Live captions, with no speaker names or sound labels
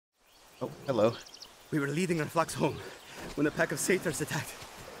Oh, hello. We were leading our flocks home when a pack of satyrs attacked.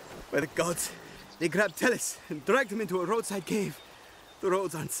 By the gods, they grabbed Tellus and dragged him into a roadside cave. The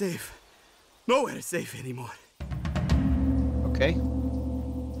roads aren't safe. Nowhere is safe anymore. Okay.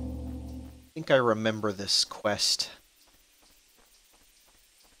 I think I remember this quest.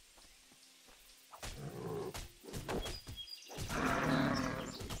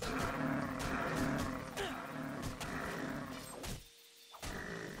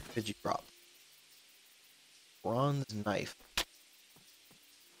 What did you drop? Bronze knife.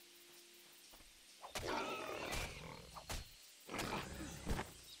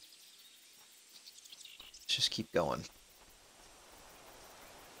 Let's just keep going.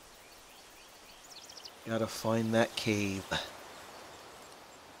 Gotta find that cave.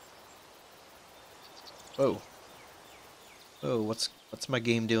 Whoa. Whoa, what's my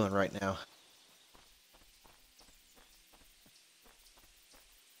game doing right now?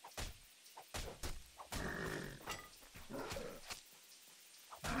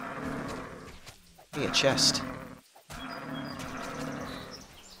 Hey, a chest.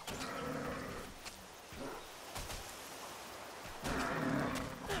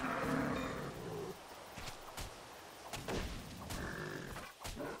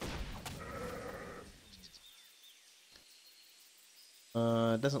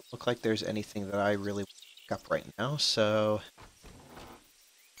 It doesn't look like there's anything that I really pick up right now, so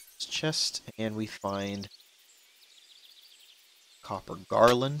this chest, and we find copper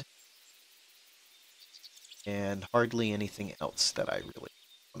garland, and hardly anything else that I really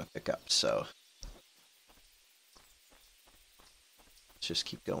want to pick up, so let's just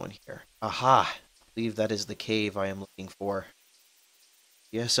keep going here. Aha! I believe that is the cave I am looking for.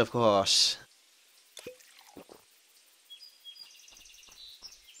 Yes, of course.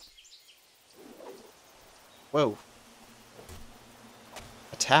 Whoa.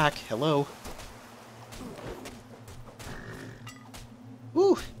 Attack, hello.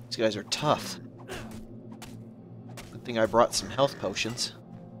 Woo, these guys are tough. Good thing I brought some health potions.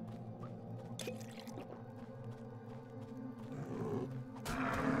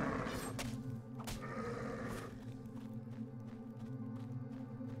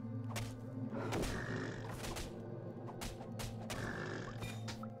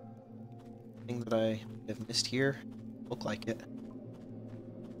 Thing that I have missed here? Look like it.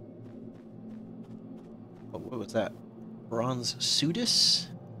 Oh, what was that? Bronze Sudis?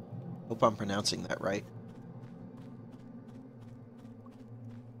 Hope I'm pronouncing that right.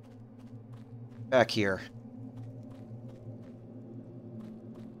 Back here.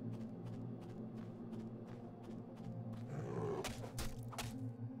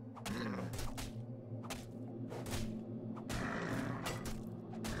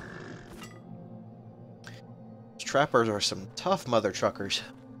 These trappers are some tough mother truckers.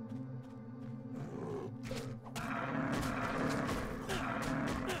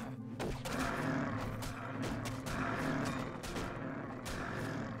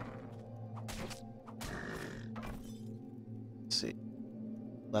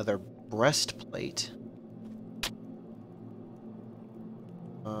 Leather breastplate.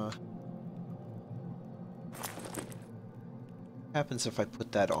 What happens if I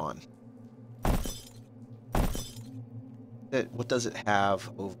put that on? What does it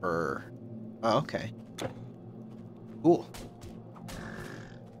have over... Oh, okay. Cool.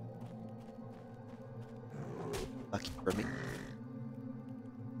 Lucky for me.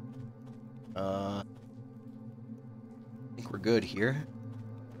 I think we're good here.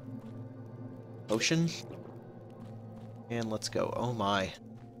 Potion. And let's go. Oh my.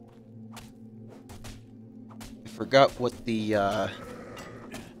 I forgot what the,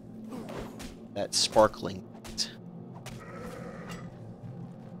 that sparkling is.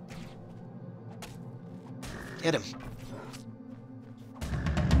 Get him.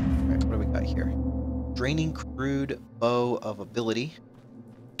 Alright, what do we got here? Draining crude bow of ability.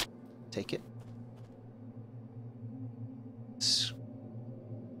 Take it.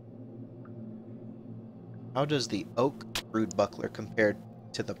 How does the oak crude buckler compare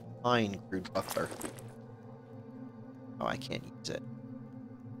to the pine crude buckler? Oh, I can't use it.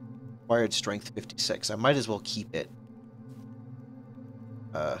 Acquired strength 56. I might as well keep it.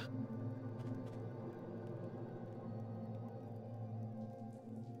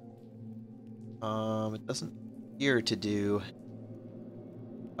 It doesn't appear to do...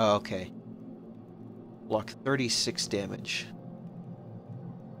 Oh, okay. Block 36 damage.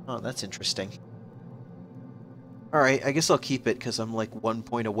 Oh, that's interesting. Alright, I guess I'll keep it because I'm like 1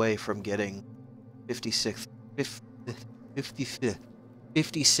 point away from getting 56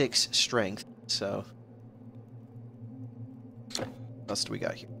 strength, so... What else do we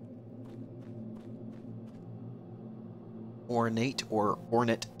got here? ornate or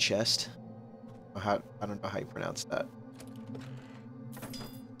ornate chest. I don't know how you pronounce that.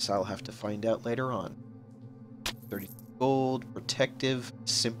 So I'll have to find out later on. 30 gold, protective,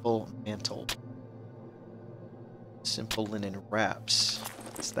 simple mantle. Simple linen wraps.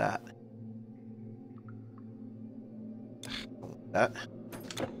 What's that? Don't want that.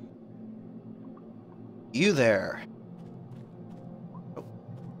 You there? Oh.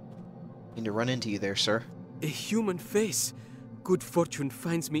 Need to run into you there, sir. A human face. Good fortune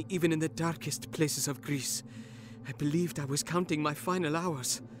finds me even in the darkest places of Greece. I believed I was counting my final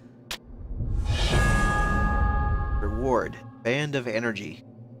hours. Reward. Band of energy.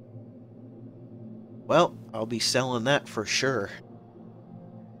 Well, I'll be selling that for sure.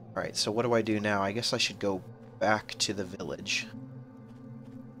 Alright, so what do I do now? I guess I should go back to the village.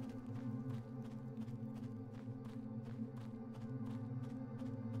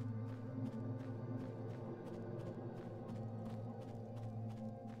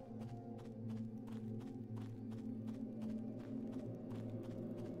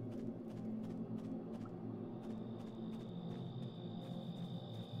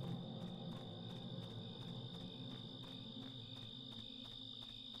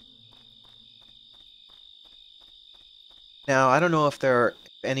 Now, I don't know if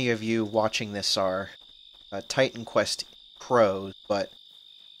any of you watching this are Titan Quest pros, but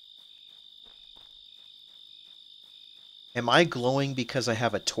am I glowing because I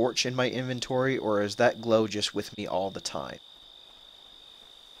have a torch in my inventory, or is that glow just with me all the time?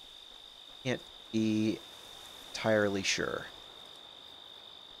 Can't be entirely sure.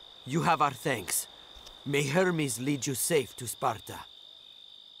 You have our thanks. May Hermes lead you safe to Sparta.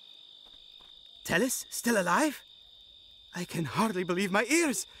 Tellus, still alive? I can hardly believe my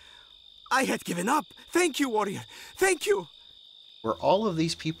ears. I had given up. Thank you, warrior. Thank you. Were all of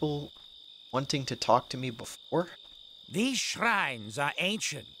these people wanting to talk to me before? These shrines are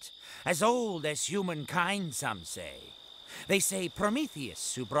ancient, as old as humankind, some say. They say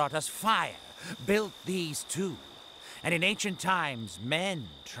Prometheus, who brought us fire, built these too. And in ancient times, men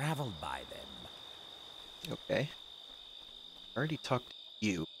traveled by them. Okay. I already talked to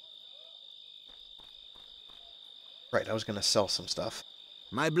you. Right, I was going to sell some stuff.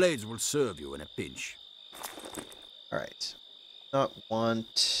 My blades will serve you in a pinch. Alright. Not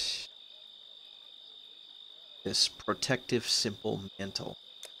want this protective simple mantle.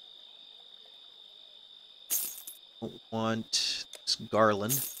 Don't want this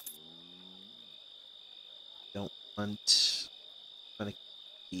garland. Don't want... I'm going to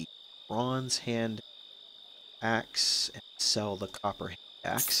keep the bronze hand axe and sell the copper hand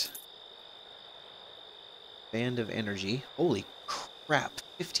axe. Band of energy. Holy crap.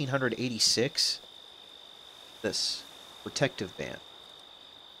 1586? This protective band.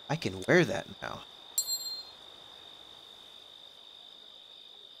 I can wear that now.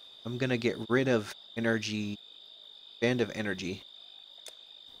 I'm gonna get rid of energy. Band of energy.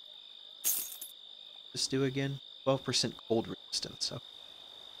 This do again? 12% cold resistance. Okay.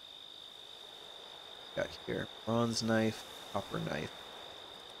 Got here. Bronze knife, copper knife.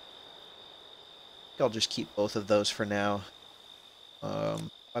 I'll just keep both of those for now.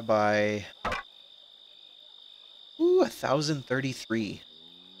 Bye-bye. Ooh, 1033.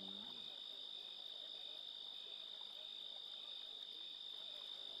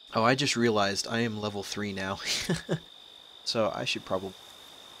 Oh, I just realized I am level 3 now. So I should probably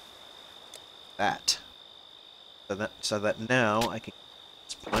that. So that now I can get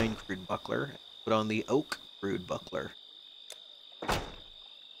this pine crude buckler and put on the oak crude buckler.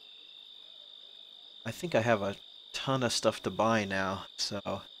 I think I have a ton of stuff to buy now,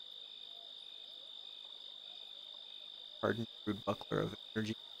 so... Hardened crude buckler of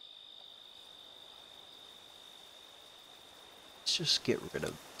energy. Let's just get rid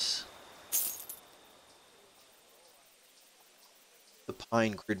of this. The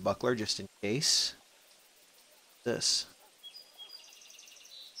pine crude buckler, just in case. This.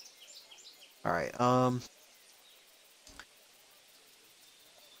 Alright,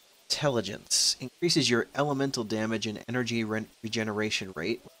 Intelligence. Increases your elemental damage and energy regeneration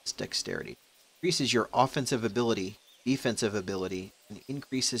rate with dexterity. Increases your offensive ability, defensive ability, and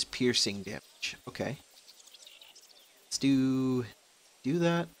increases piercing damage. Okay. Let's do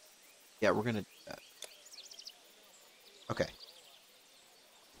that. Yeah, we're gonna do that. Okay.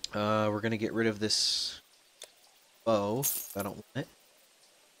 We're gonna get rid of this bow. I don't want it.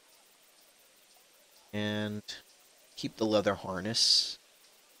 And keep the leather harness.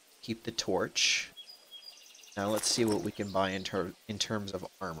 Keep the torch. Now let's see what we can buy in terms of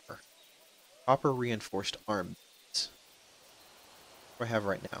armor. Copper reinforced armbands. What do I have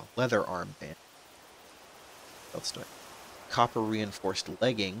right now? Leather armband. What else do I have? copper reinforced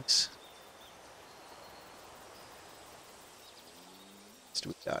leggings. What do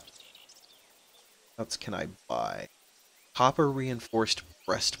we got? What else can I buy? Copper reinforced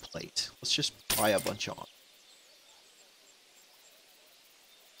breastplate. Let's just buy a bunch on.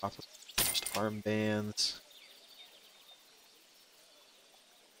 Copper reinforced armbands.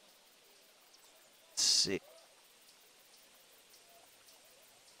 Let's see.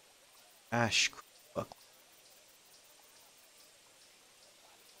 Ash buckle.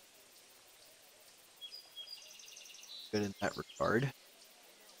 Good in that regard.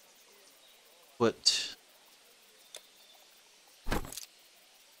 Put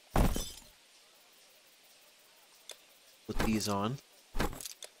these on.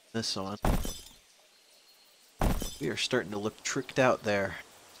 This on. We are starting to look tricked out there.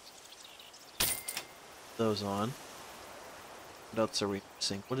 Those on. What else are we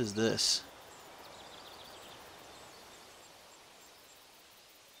missing? What is this?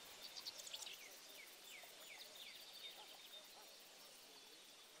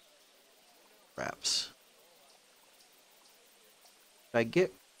 Wraps. Did I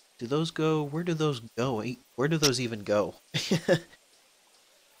get... Do those go... Where do those go? Where do those even go?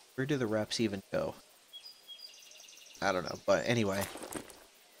 Where do the wraps even go? I don't know, but anyway.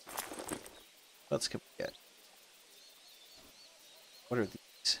 What else can we get? What are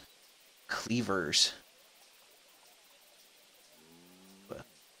these? Cleavers. A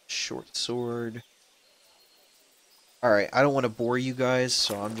short sword. Alright, I don't want to bore you guys,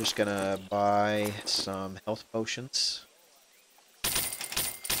 so I'm just gonna buy some health potions.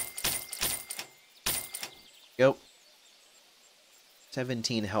 Go.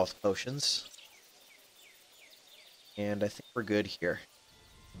 17 health potions. And I think we're good here.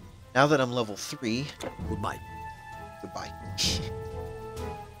 Now that I'm level 3... Goodbye. Goodbye.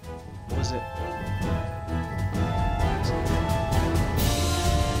 What was it?